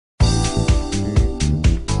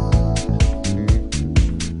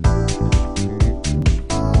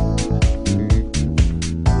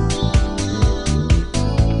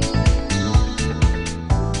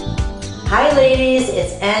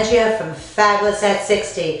Angia from Fabulous at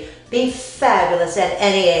 60. Be fabulous at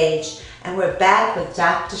any age. And we're back with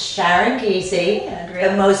Dr. Sharon Giese,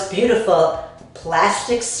 the most beautiful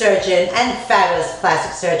plastic surgeon and fabulous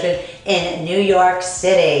plastic surgeon in New York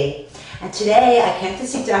City. And today I came to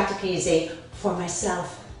see Dr. Giese for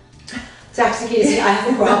myself. Dr. Giese, I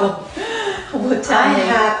have a problem.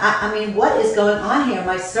 I mean, what is going on here?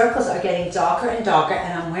 My circles are getting darker and darker,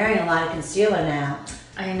 and I'm wearing a lot of concealer now.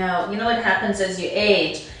 I know. You know what happens as you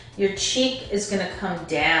age? Your cheek is going to come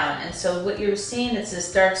down, and so what you're seeing is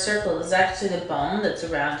this dark circle is actually the bone that's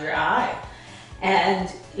around your eye.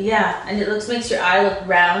 And yeah, and it makes your eye look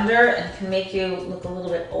rounder and can make you look a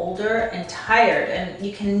little bit older and tired. And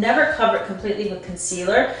you can never cover it completely with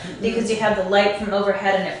concealer because you have the light from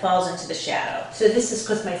overhead and it falls into the shadow. So this is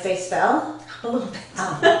because my face fell? A little bit.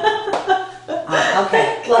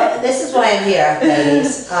 Okay. Well, this is why I'm here,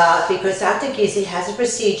 ladies, because Dr. Giese has a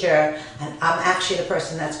procedure, and I'm actually the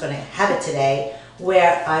person that's going to have it today,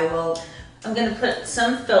 where I'm going to put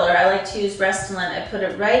some filler. I like to use Restylane. I put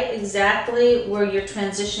it right exactly where you're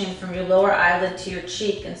transitioning from your lower eyelid to your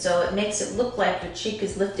cheek, and so it makes it look like your cheek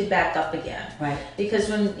is lifted back up again. Right. Because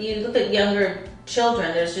when you look at younger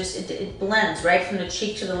children, there's just it blends right from the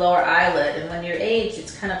cheek to the lower eyelid, and when you're aged,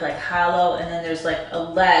 it's kind of like hollow, and then there's like a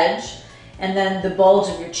ledge, and then the bulge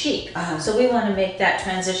of your cheek. So we want to make that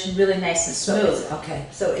transition really nice and smooth.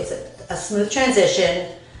 So it's a smooth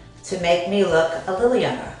transition to make me look a little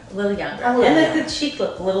younger. A little younger. And let the cheek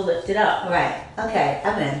look a little lifted up. Right. Okay.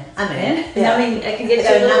 I'm in. Yeah. Numbing, I can get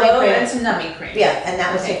you a little oil and some numbing cream. Yeah, and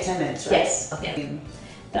that will take 10 minutes, right? Yes. Okay.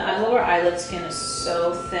 Yeah. The lower eyelid skin is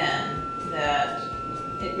so thin that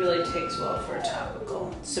it really takes well for a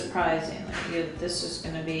topical. Surprisingly, this is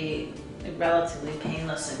going to be a relatively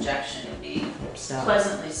painless injection. You'll be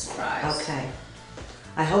pleasantly surprised. Okay.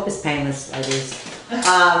 I hope it's painless, ladies.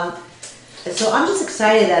 So I'm just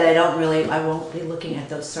excited that I won't be looking at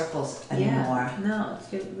those circles anymore. Yeah, no,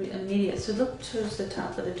 it's immediate. So look towards the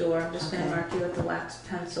top of the door. I'm just going to mark you with the wax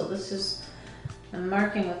pencil. I'm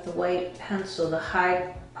marking with the white pencil the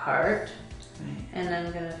high part, and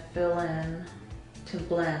I'm going to fill in to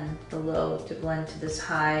blend the low, to blend to this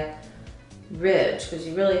high ridge, because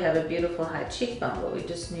you really have a beautiful high cheekbone, but we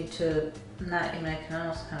just need to, I can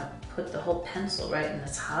almost kind of put the whole pencil right in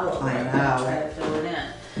this hollow. I know. Try to fill it in.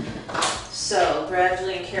 So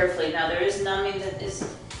gradually and carefully. Now there is numbing that is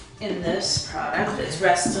in this product. It's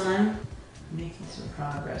Restylane. Making some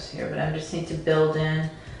progress here, but I just need to build in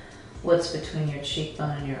what's between your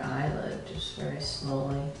cheekbone and your eyelid, just very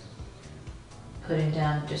slowly. Putting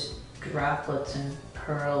down just droplets and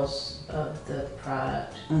pearls of the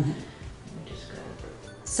product.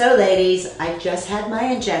 So ladies, I just had my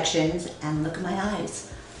injections, and look at my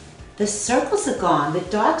eyes. The circles are gone, the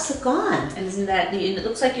darks are gone. And isn't that, it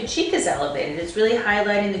looks like your cheek is elevated. It's really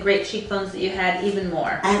highlighting the great cheekbones that you had even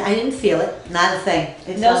more. And I didn't feel it, not a thing.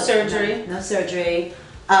 No surgery. No surgery.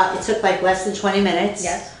 It took like less than 20 minutes.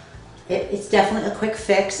 Yes. It's definitely a quick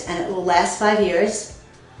fix, and it will last 5 years.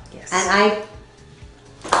 Yes. And I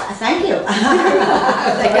thank you. I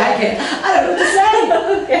don't know what to say.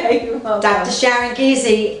 Okay, you're welcome. Dr. Sharon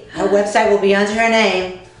Giese, her website will be under her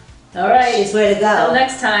name. All right. She's where to go. Until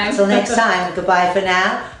next time. Until next time. Goodbye for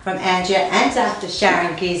now. From Angia and Dr.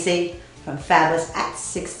 Sharon Giese from Fabulous at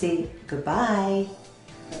 60. Goodbye.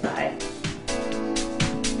 Bye.